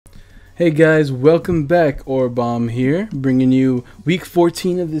Hey guys, welcome back. Orbomb here, bringing you week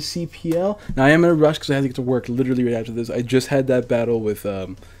 14 of the CPL. Now I am in a rush because I have to get to work literally right after this. I just had that battle with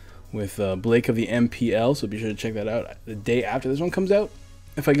Blake of the MPL, so be sure to check that out the day after this one comes out.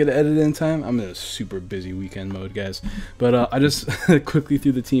 If I get it edited in time, I'm in a super busy weekend mode, guys. But I just quickly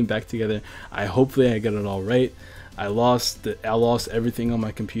threw the team back together. Hopefully I got it all right. I lost everything on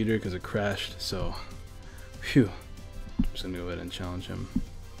my computer because it crashed. So, phew. I'm just gonna go ahead and challenge him.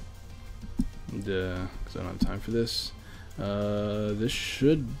 Because I don't have time for this. This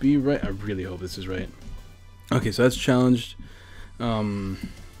should be right. I really hope this is right. Okay, so that's challenged.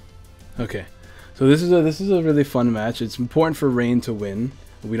 Okay, so this is a really fun match. It's important for Rain to win.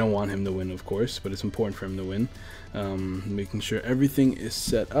 We don't want him to win, of course, but it's important for him to win. Making sure everything is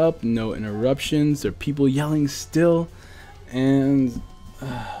set up, no interruptions. There are people yelling still, and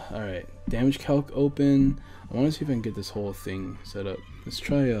all right, damage calc open. I want to see if I can get this whole thing set up. Let's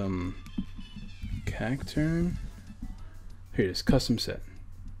try Cacturn. Here it is, custom set.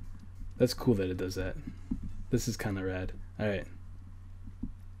 That's cool that it does that. This is kind of rad. All right.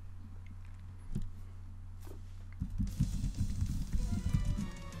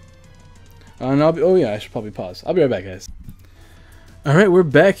 And oh yeah, I should probably pause. I'll be right back, guys. All right, we're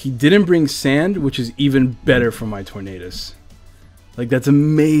back. He didn't bring sand, which is even better for my Tornadus. Like, that's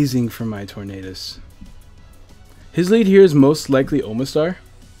amazing for my Tornadus. His lead here is most likely Omastar.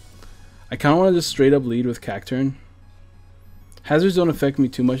 I kind of want to just straight up lead with Cacturn. Hazards don't affect me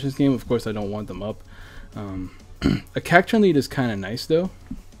too much in this game. Of course, I don't want them up. A Cacturn lead is kind of nice, though.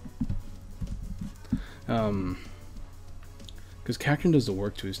 Because Cacturn does the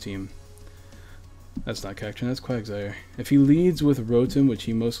work to his team. That's not Cacturn, that's Quagsire. If he leads with Rotom, which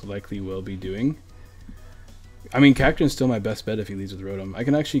he most likely will be doing. I mean, Cacturn's still my best bet if he leads with Rotom. I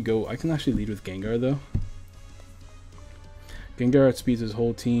can actually lead with Gengar, though. Gengar outspeeds his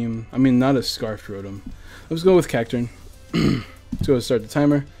whole team. I mean, not a Scarfed Rotom. Let's go with Cacturn. Let's go start the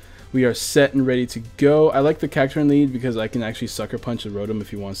timer. We are set and ready to go. I like the Cacturn lead because I can actually Sucker Punch the Rotom if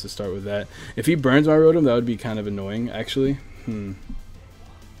he wants to start with that. If he burns my Rotom, that would be kind of annoying, actually.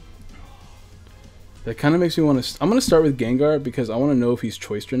 That kind of makes me want to... I'm going to start with Gengar because I want to know if he's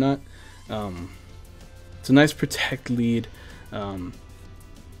choiced or not. It's a nice Protect lead.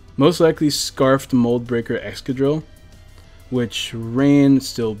 Most likely Scarfed Mold Breaker Excadrill, which Rain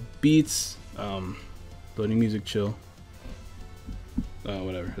still beats. Loading music, chill.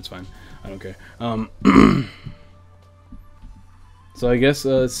 Whatever, it's fine. I don't care. So I guess,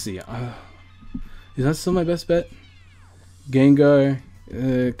 let's see. Is that still my best bet? Gengar.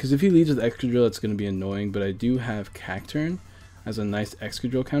 Because if he leads with Excadrill, it's going to be annoying. But I do have Cacturn as a nice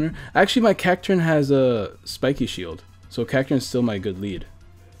Excadrill counter. Actually, my Cacturn has a Spiky Shield. So Cacturn is still my good lead.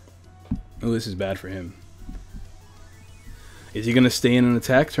 Oh, this is bad for him. Is he going to stay in an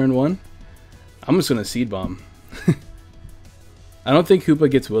attack turn 1? I'm just going to Seed Bomb. I don't think Hoopa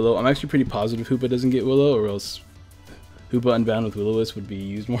gets Willow. I'm actually pretty positive Hoopa doesn't get Willow, or else Hoopa Unbound with Will-O-Wisp would be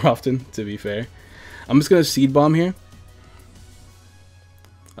used more often, to be fair. I'm just going to Seed Bomb here.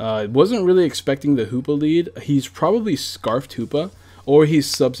 Wasn't really expecting the Hoopa lead. He's probably Scarfed Hoopa, or he's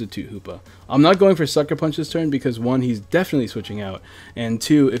Substitute Hoopa. I'm not going for Sucker Punch this turn because 1, he's definitely switching out, and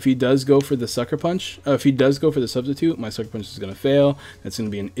 2, if he does go for the Sucker Punch, if he does go for the Substitute, my Sucker Punch is going to fail. That's going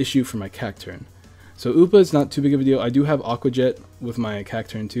to be an issue for my Cacturn. So Hoopa is not too big of a deal. I do have Aqua Jet with my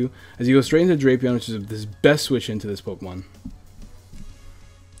Cacturn too, as he goes straight into Drapion, which is his best switch into this Pokemon.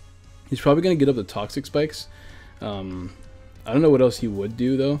 He's probably going to get up the Toxic Spikes. I don't know what else he would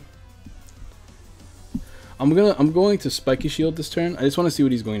do though. I'm going to Spiky Shield this turn. I just want to see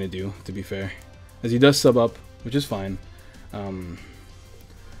what he's going to do, to be fair. As he does sub up, which is fine.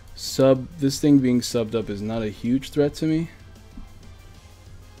 This thing being subbed up is not a huge threat to me.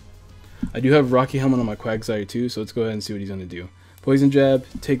 I do have Rocky Helmet on my Quagsire too, so let's go ahead and see what he's going to do. Poison Jab,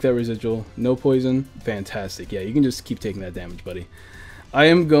 take that residual. No poison, fantastic. Yeah, you can just keep taking that damage, buddy. I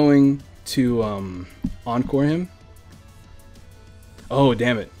am going to Encore him. Oh,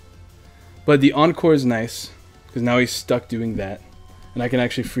 damn it. But the Encore is nice, because now he's stuck doing that. And I can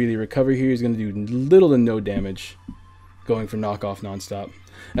actually freely recover here. He's going to do little to no damage, going for knockoff nonstop.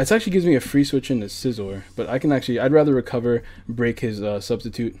 That actually gives me a free switch into Scizor, but I can actually, I'd rather recover, break his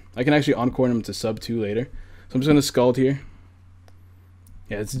Substitute. I can actually Encore him to sub 2 later. So I'm just going to Scald here.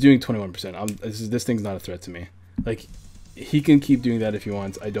 Yeah, it's doing 21%. This thing's not a threat to me. Like, he can keep doing that if he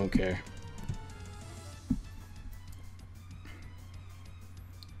wants. I don't care.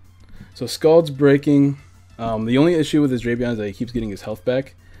 So Scald's breaking. The only issue with his Drapion is that he keeps getting his health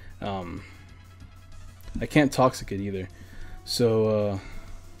back. I can't Toxic it either. So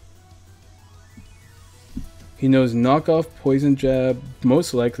He knows knockoff, poison jab,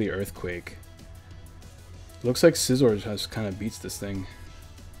 most likely earthquake. Looks like Scizor just kind of beats this thing.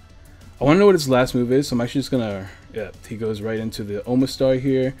 I want to know what his last move is, so I'm actually just gonna. Yeah, he goes right into the Omastar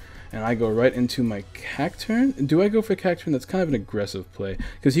here, and I go right into my Cacturn. Do I go for Cacturn? That's kind of an aggressive play,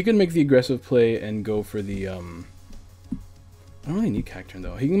 because he can make the aggressive play and go for the. I don't really need Cacturn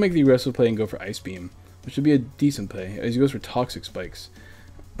though. He can make the aggressive play and go for Ice Beam, which would be a decent play, as he goes for Toxic Spikes.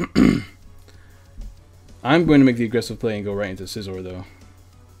 I'm going to make the aggressive play and go right into Scizor though.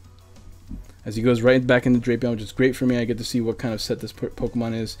 As he goes right back into Drapion, which is great for me. I get to see what kind of set this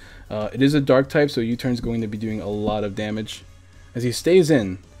Pokemon is. It is a dark type, so U-Turn's going to be doing a lot of damage. As he stays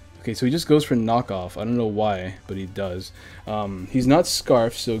in. Okay, so he just goes for knockoff. I don't know why, but he does. He's not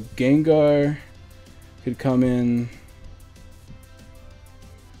Scarf, so Gengar could come in.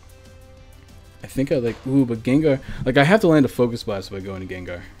 I think I like... Ooh, but Gengar... Like, I have to land a Focus Blast if I go into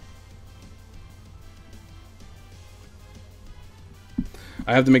Gengar.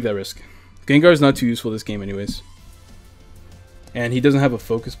 I have to make that risk. Gengar is not too useful this game anyways. And he doesn't have a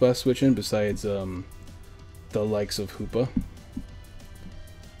Focus Blast switch in besides the likes of Hoopa.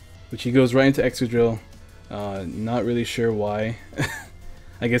 Which he goes right into Excadrill. Not really sure why.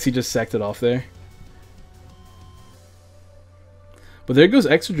 I guess he just sacked it off there. But there goes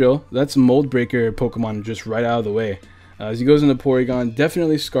Excadrill. That's Mold Breaker Pokemon just right out of the way. As he goes into Porygon,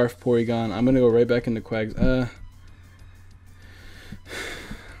 definitely Scarf Porygon. I'm going to go right back into Quags.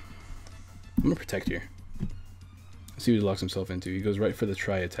 I'm going to Protect here. Let's see what he locks himself into. He goes right for the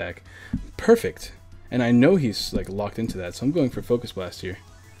Tri Attack. Perfect. And I know he's like locked into that, so I'm going for Focus Blast here.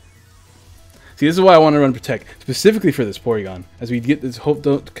 See, this is why I want to run Protect, specifically for this Porygon. As we get this hope,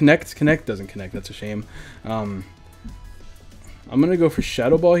 don't connect, doesn't connect, that's a shame. I'm going to go for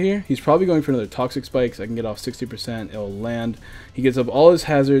Shadow Ball here. He's probably going for another Toxic Spikes. I can get off 60%, it'll land. He gets up all his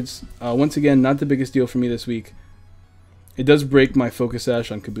hazards. Once again, not the biggest deal for me this week. It does break my Focus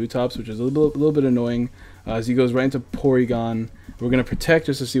Sash on Kabutops, which is a little bit annoying. As he goes right into Porygon, we're going to Protect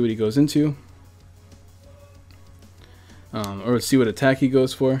just to see what he goes into. Or let's see what attack he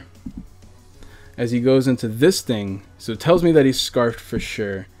goes for. As he goes into this thing, so it tells me that he's Scarfed for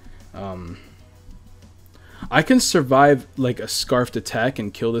sure. I can survive like a Scarfed attack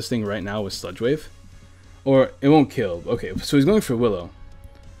and kill this thing right now with Sludge Wave. Or it won't kill. Okay, so he's going for Willow.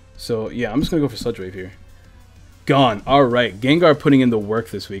 So yeah, I'm just going to go for Sludge Wave here. Gone. Alright, Gengar putting in the work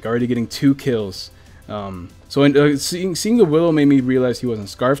this week. Already getting 2 kills. Seeing the Willow made me realize he wasn't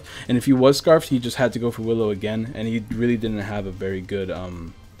Scarfed. And if he was Scarfed, he just had to go for Willow again. And he really didn't have a very good...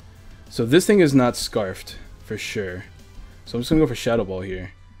 So this thing is not Scarfed, for sure. So I'm just going to go for Shadow Ball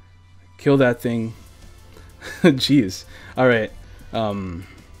here. Kill that thing. Jeez. Alright.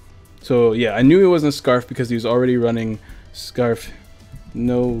 So yeah, I knew he wasn't Scarfed because he was already running Scarf.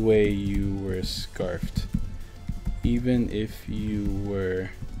 No way you were Scarfed. Even if you were...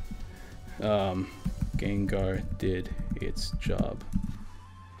 Gengar did its job.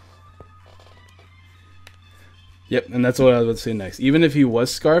 Yep, and that's what I was about to say next. Even if he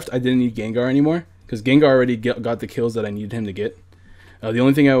was Scarfed, I didn't need Gengar anymore. Because Gengar already got the kills that I needed him to get. The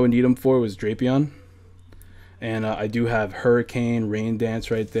only thing I would need him for was Drapion. And I do have Hurricane, Rain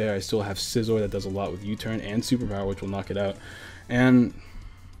Dance right there. I still have Scizor that does a lot with U-Turn and Superpower, which will knock it out. And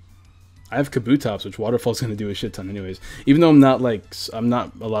I have Kabutops, which Waterfall's going to do a shit ton anyways. Even though I'm not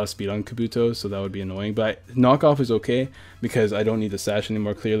a lot of speed on Kabuto, so that would be annoying. But Knockoff is okay because I don't need the Sash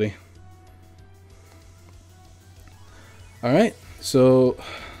anymore, clearly. Alright, so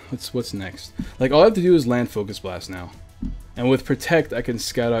what's next? Like, all I have to do is land Focus Blast now. And with Protect, I can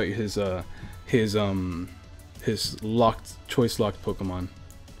scout out his choice locked Pokemon.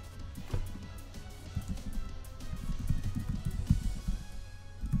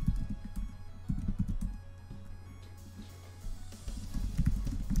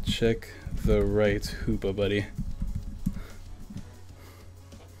 Check the right Hoopa, buddy.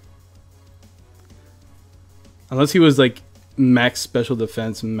 Unless he was like max special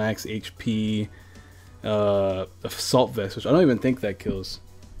defense, max HP, Assault Vest, which I don't even think that kills.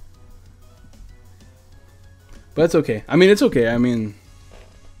 But it's okay. I mean, it's okay. I mean,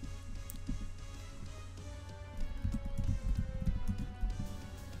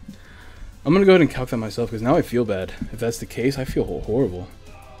 I'm gonna go ahead and calc that myself because now I feel bad. If that's the case, I feel horrible.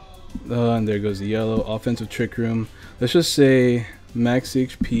 And there goes the yellow. Offensive Trick Room. Let's just say max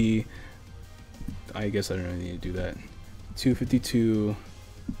HP. I guess I don't really need to do that. 252.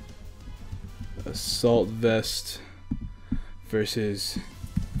 Assault Vest versus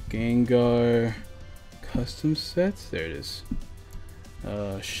Gengar custom sets. There it is.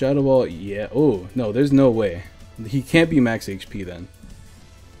 Shadow Ball. Yeah. Oh no, there's no way. He can't be max HP then.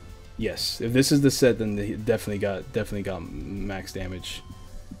 Yes, if this is the set, then he definitely got max damage.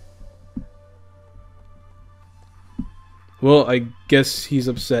 Well, I guess he's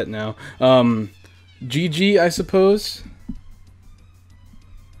upset now. GG, I suppose.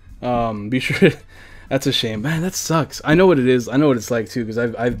 Be sure. That's a shame, man. That sucks. I know what it is. I know what it's like too, because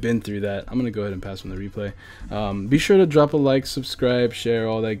I've been through that. I'm gonna go ahead and pass from the replay. Be sure to drop a like, subscribe, share,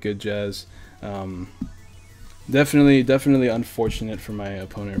 all that good jazz. Definitely unfortunate for my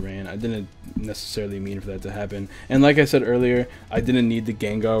opponent Rain. I didn't necessarily mean for that to happen. And like I said earlier, I didn't need the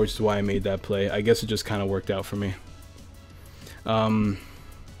Gengar, which is why I made that play. I guess it just kind of worked out for me.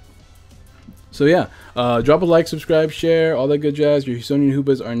 So yeah, drop a like, subscribe, share, all that good jazz. Your Houstonian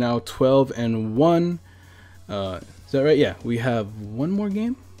Hoopas are now 12-1. Is that right? Yeah, we have one more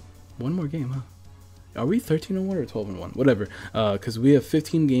game. One more game, huh? Are we 13-1 or 12-1? Whatever. Because we have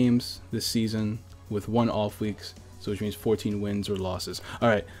 15 games this season with 1 off weeks, so which means 14 wins or losses. All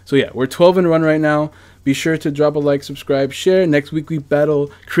right. So yeah, we're 12-1 right now. Be sure to drop a like, subscribe, share. Next week we battle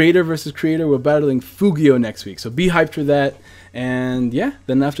creator versus creator. We're battling Fugio next week, so be hyped for that. And yeah,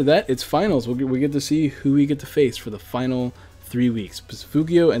 then after that, it's finals. We get to see who we get to face for the final 3 weeks.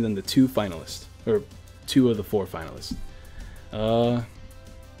 Fugio and then the 2 finalists, or 2 of the 4 finalists.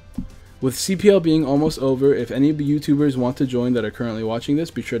 With CPL being almost over, if any of the YouTubers want to join that are currently watching this,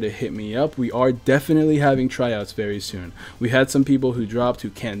 be sure to hit me up. We are definitely having tryouts very soon. We had some people who dropped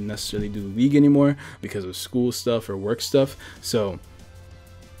who can't necessarily do the league anymore because of school stuff or work stuff. So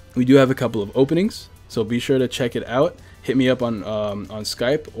we do have a couple of openings. So be sure to check it out. Hit me up on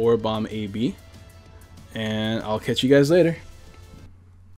Skype or BombAB. And I'll catch you guys later.